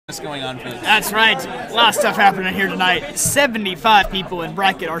What's going on, folks? That's right. A lot of stuff happening here tonight. 75 people in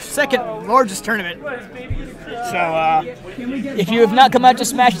bracket, our second largest tournament. So, if you have not come out to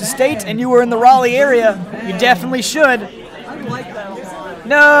Smash the State and you were in the Raleigh area, you definitely should.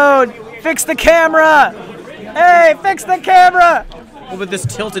 No! Fix the camera! Hey, fix the camera! Well, with this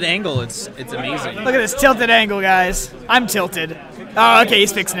tilted angle, it's amazing. Look at this tilted angle, guys. I'm tilted. Oh, okay,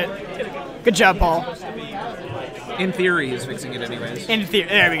 he's fixing it. Good job, Paul. In theory, he's fixing it anyways. In theory,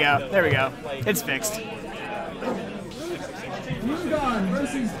 there we go. There we go. It's fixed.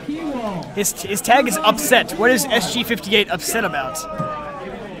 His tag is upset. What is SG-58 upset about?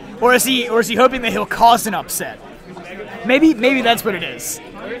 Or is he hoping that he'll cause an upset? Maybe that's what it is.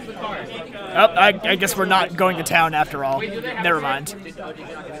 Oh, I guess we're not going to town after all. Never mind.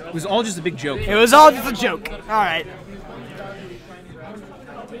 It was all just a big joke. It was all just a joke. All right.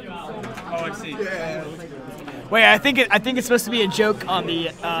 Oh, I see. Wait, I think it's supposed to be a joke on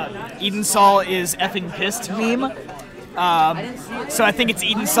the Eden Saul is effing pissed meme. So I think it's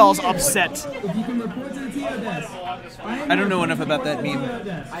Eden Saul's upset. I don't know enough about that meme.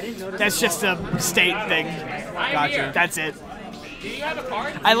 That's just a state thing. Gotcha. That's it.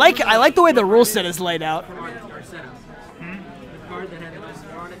 I like the way the rule set is laid out.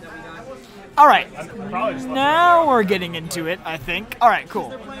 All right, now we're getting into it. I think. All right,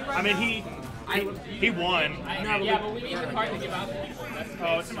 cool. I mean, he won. Yeah, but we need the card to give out.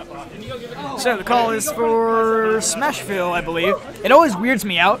 Oh, it's in my pocket. So the call is for Smashville, I believe. It always weirds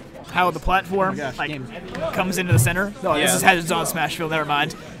me out how the platform comes into the center. Oh, this is Hazards on Smashville. Never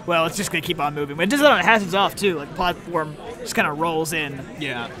mind. Well, it's just gonna keep on moving. But it does that on Hazards off too. Like the platform just kind of rolls in.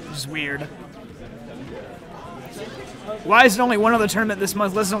 Yeah, which is weird. Why is it only one other tournament this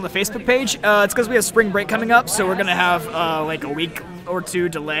month listed on the Facebook page? It's because we have spring break coming up, so we're gonna have like a week or two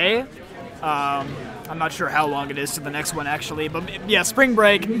delay. I'm not sure how long it is to the next one actually, but yeah, spring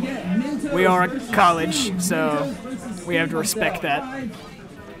break. We are at college, so we have to respect that.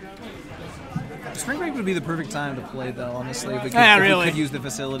 Spring break would be the perfect time to play, though. Honestly, if we could use the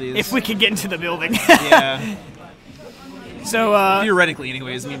facilities. If we could get into the building. Yeah. So theoretically,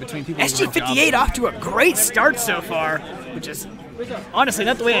 anyways, I mean, between people. SG-58 off to a great start so far, which is honestly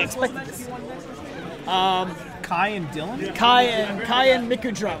not the way I expected this. Kai and Dylan? Kai and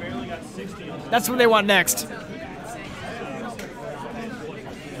Mikudrum. That's what they want next.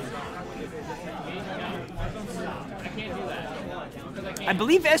 I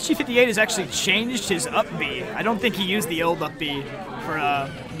believe SG-58 has actually changed his up B. I don't think he used the old up B for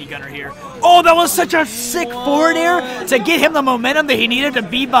me gunner here. Oh, that was such a sick forward air to get him the momentum that he needed to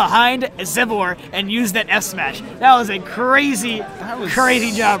be behind Zehvor and use that F smash. That was a crazy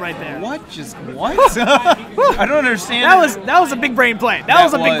job right there. What? Just what? I don't understand. That was a big brain play. That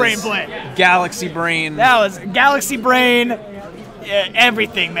was a big brain play. Galaxy brain. That was galaxy brain.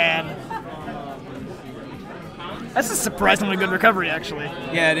 Everything, man. That's a surprisingly good recovery, actually.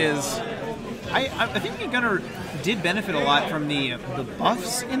 Yeah, it is. I think the gunner did benefit a lot from the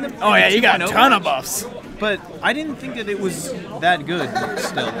buffs in the. Oh yeah, you got a ton of buffs. But I didn't think that it was that good.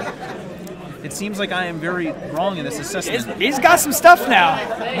 Still, it seems like I am very wrong in this assessment. He's got some stuff now.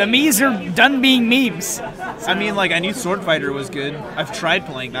 The memes are done being memes. I mean, like I knew Sword Fighter was good. I've tried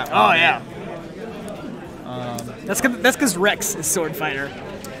playing that one. Oh yeah. That's because Rex is Sword Fighter.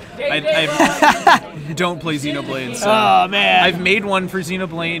 I don't play Xenoblade, so oh man! I've made one for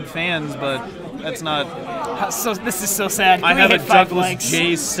Xenoblade fans, but that's not. So this is so sad. I have a Douglas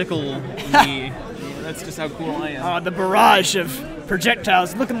J sickle knee. That's just how cool I am. Oh, the barrage of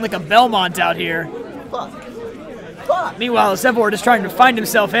projectiles, looking like a Belmont out here. Fuck. Meanwhile, Zehvor is trying to find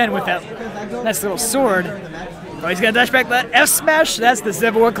himself in with that nice little sword. Oh, he's gonna dash back that F smash. That's the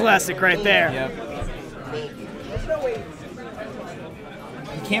Zehvor classic right there. Yep.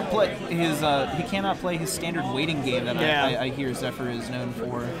 Can't play his he cannot play his standard waiting game that I hear Zehvor is known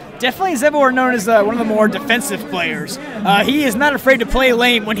for. Definitely Zehvor known as one of the more defensive players. He is not afraid to play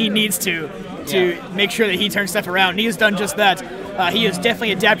lame when he needs to make sure that he turns stuff around. He has done just that. He has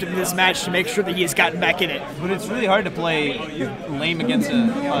definitely adapted to this match to make sure that he has gotten back in it. But it's really hard to play lame against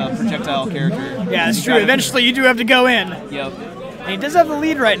a projectile character. Yeah, it's true. Eventually you do have to go in. Yep. And he does have the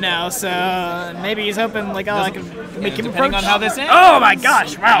lead right now, so maybe he's hoping, like, oh, I can make him approach. Depending on how this ends. Oh my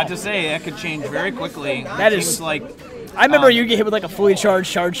gosh, wow. I have to say, that could change very quickly. That is like... I remember you get hit with, like, a fully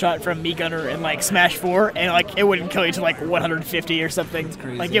charged charge shot from Me Gunner in, like, Smash 4, and, like, it wouldn't kill you to, like, 150 or something. That's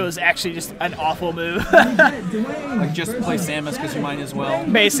crazy. Like, it was actually just an awful move. Like, just play Samus because you might as well.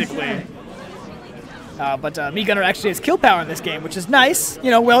 Basically. But Me Gunner actually has kill power in this game, which is nice, you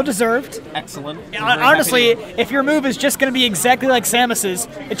know, well deserved. Excellent. Honestly, if your move is just going to be exactly like Samus's,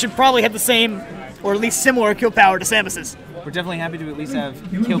 it should probably have the same, or at least similar kill power to Samus's. we're definitely happy to at least have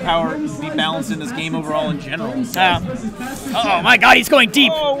kill power be balanced in this game overall in general. So. Oh my God, he's going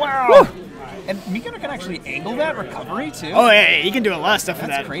deep. Oh wow! Woo. And Mikano can actually angle that recovery too. Oh yeah, he can do a lot of stuff with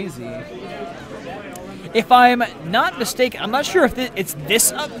that. That's crazy. If I'm not mistaken, I'm not sure if it's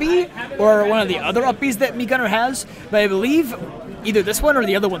this up B or one of the other up Bs that Gunner has, but I believe either this one or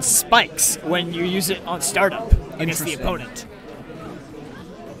the other one spikes when you use it on startup against the opponent.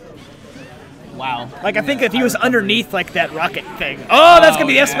 Wow. Like, I think if he was underneath, like, that rocket thing. Oh, that's going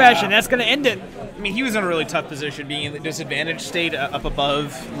to be the F-Smash, and that's going to end it. I mean, he was in a really tough position, being in the disadvantaged state up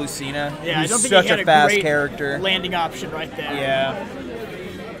above Lucina. Yeah, I don't think such he had a fast great character. Landing option right there. Yeah.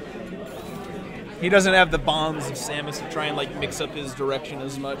 He doesn't have the bombs of Samus to try and, like, mix up his direction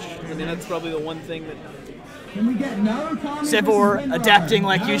as much. I mean, that's probably the one thing that... Zehvor adapting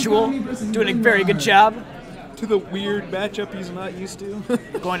like usual, doing a very good job. To the weird matchup he's not used to.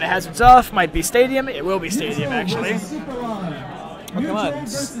 Going to hazards off, might be stadium. It will be stadium, actually. Oh, come on,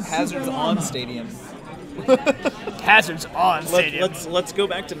 hazards on stadium. Hazards on stadium. Let's go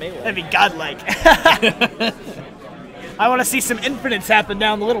back to Melee. That'd be godlike. I want to see some infinites happen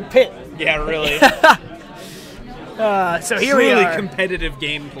down the little pit. Yeah, really. So here we are. Truly competitive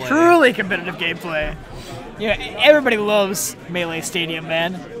gameplay. Truly competitive gameplay. Yeah, everybody loves Melee Stadium,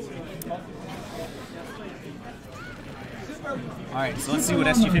 man. Alright, so let's see what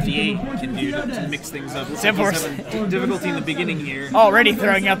SG-58 can do to mix things up. Zehvor's having difficulty in the beginning here. Already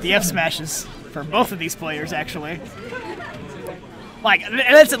throwing out the F-Smashes for both of these players, actually. Like,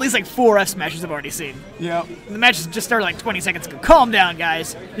 that's at least like 4 F-Smashes I've already seen. Yeah. The match just started like 20 seconds ago. Calm down,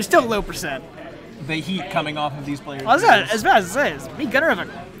 guys. You're still low percent. The heat coming off of these players. Oh, is that as bad as it is? Me Gunner have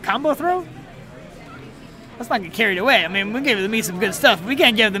a combo throw? Let's not get carried away. I mean, we gave the Mies some good stuff, but we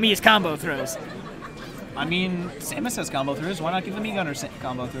can't give the Mies combo throws. I mean, Samus has combo throws. Why not give the Mii Gunner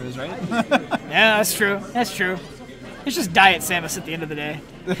combo throws, right? Yeah, that's true. That's true. It's just Diet Samus at the end of the day.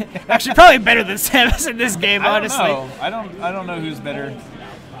 Actually, probably better than Samus in this game, honestly. I don't know who's better.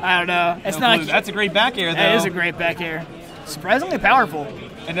 I don't know. It's No not. clue. That's a great back air, though. That is a great back air. Surprisingly powerful.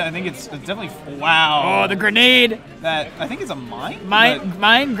 And I think it's definitely wow. Oh, the grenade. That I think it's a mine.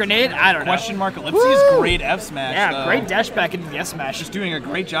 Mine grenade. I don't know. Question mark ellipses. Great F smash. Yeah, though. great dash back into the S smash. Just doing a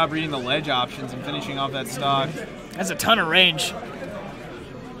great job reading the ledge options and finishing off that stock. That's a ton of range.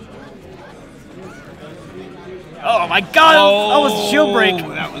 Oh my God! That was shield break.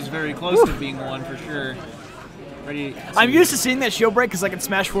 That was very close to being one for sure. Ready? I'm used to seeing that shield break because like in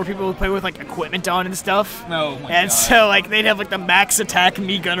Smash 4 people would play with like equipment on and stuff. Oh my and God. so like they'd have like the max attack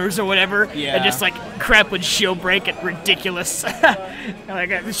Mii Gunners or whatever. Yeah. And just like crap would shield break it ridiculous. Like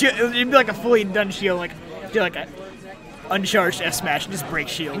it'd be like a fully done shield, like do like a uncharged F smash and just break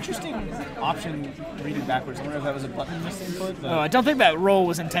shield. Interesting option reading backwards. I wonder if that was a button misinput. Oh, I don't think that roll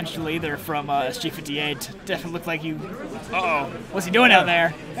was intentional either from SG-58. Definitely looked like you. Uh-oh. What's he doing out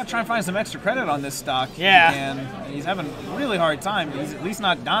there? Gotta try and find some extra credit on this stock. Yeah. And he's having a really hard time. He's at least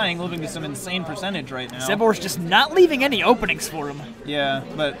not dying, living to some insane percentage right now. Zehvor's just not leaving any openings for him. Yeah,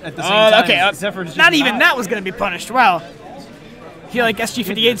 but at the same time, okay. Zehvor's just Not even that was going to be punished. Wow. I feel like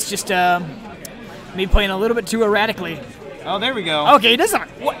SG-58's just me playing a little bit too erratically. Oh, there we go. Okay, he doesn't.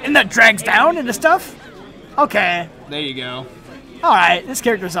 What, and that drags down into stuff? Okay. There you go. Alright, this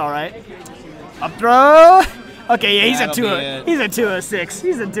character's alright. Up throw. Okay, yeah, he's a 206.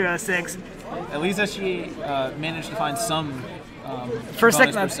 He's a 206. At least SG managed to find some For a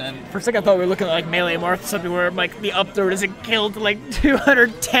second, percent. I thought we were looking at like Melee Marth, something where like the up throw doesn't kill to like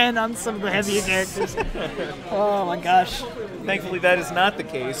 210 on some of the heavier characters. Oh my gosh. Thankfully, that is not the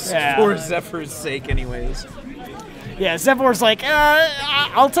case. Yeah. For Zephyr's sake, anyways. Yeah, Zehvor's like,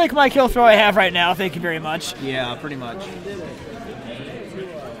 I'll take my kill throw I have right now, thank you very much. Yeah, pretty much.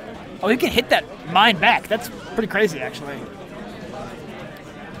 Oh, he can hit that mine back. That's pretty crazy, actually.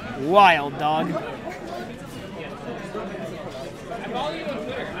 Wild, dog.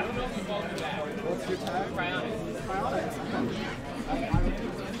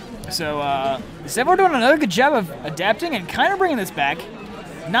 So, Zehvor doing another good job of adapting and kind of bringing this back.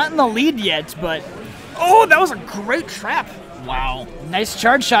 Not in the lead yet, but... Oh, that was a great trap. Wow. Nice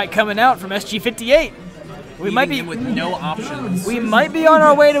charge shot coming out from SG-58. We might be him with no options. We might be on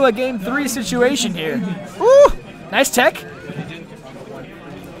our way to a Game 3 situation here. Woo! Nice tech.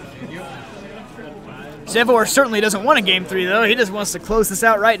 Zehvor certainly doesn't want a Game 3, though. He just wants to close this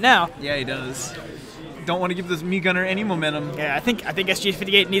out right now. Yeah, he does. Don't want to give this Mii Gunner any momentum. Yeah, I think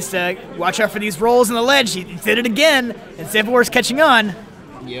SG-58 needs to watch out for these rolls in the ledge. He did it again, and Zehvor is catching on.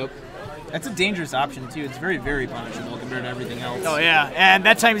 Yep. That's a dangerous option, too. It's very, very punishable compared to everything else. Oh, yeah. And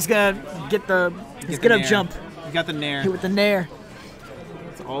that time he's going to get the... He's going to jump. You got the nair. Hit with the nair.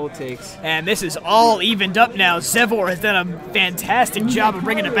 all it takes. And this is all evened up now. Zehvor has done a fantastic job of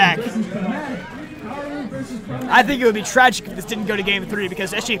bringing it back. I think it would be tragic if this didn't go to Game 3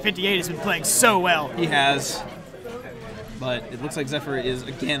 because SG-58 has been playing so well. He has. But it looks like Zehvor is,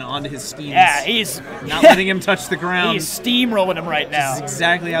 again, onto his steams. Yeah, he's... not letting him touch the ground. He's steamrolling him right now. This is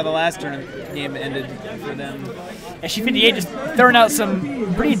exactly how the last game ended for them. SG-58 just throwing out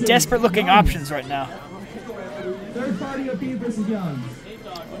some pretty desperate-looking options right now.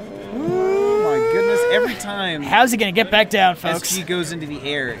 Oh my goodness, every time How's he going to get back down, folks? SG goes into the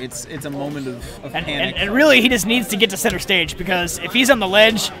air, it's a moment of panic. And really, he just needs to get to center stage because if he's on the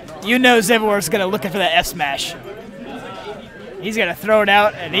ledge, you know Zehvor's going to look for that F-smash. He's going to throw it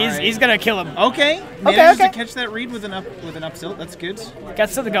out, and he's going to kill him. Okay. Manages to catch that read with an up tilt. That's good. Got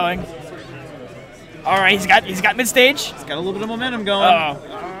something going. All right, he's got mid stage. He's got a little bit of momentum going.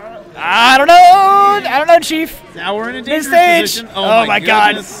 I don't know, Chief. Now we're in a dangerous position. Oh my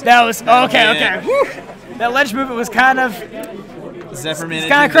God, that was okay. Man. Whew. That ledge movement was kind of. Zehvor managed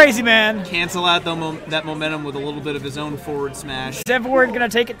kind of crazy, man. Cancel out that momentum with a little bit of his own forward smash. Zehvor gonna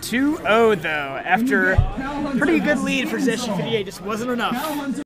take it 2-0 though after a pretty good lead for SG-58. Just wasn't enough.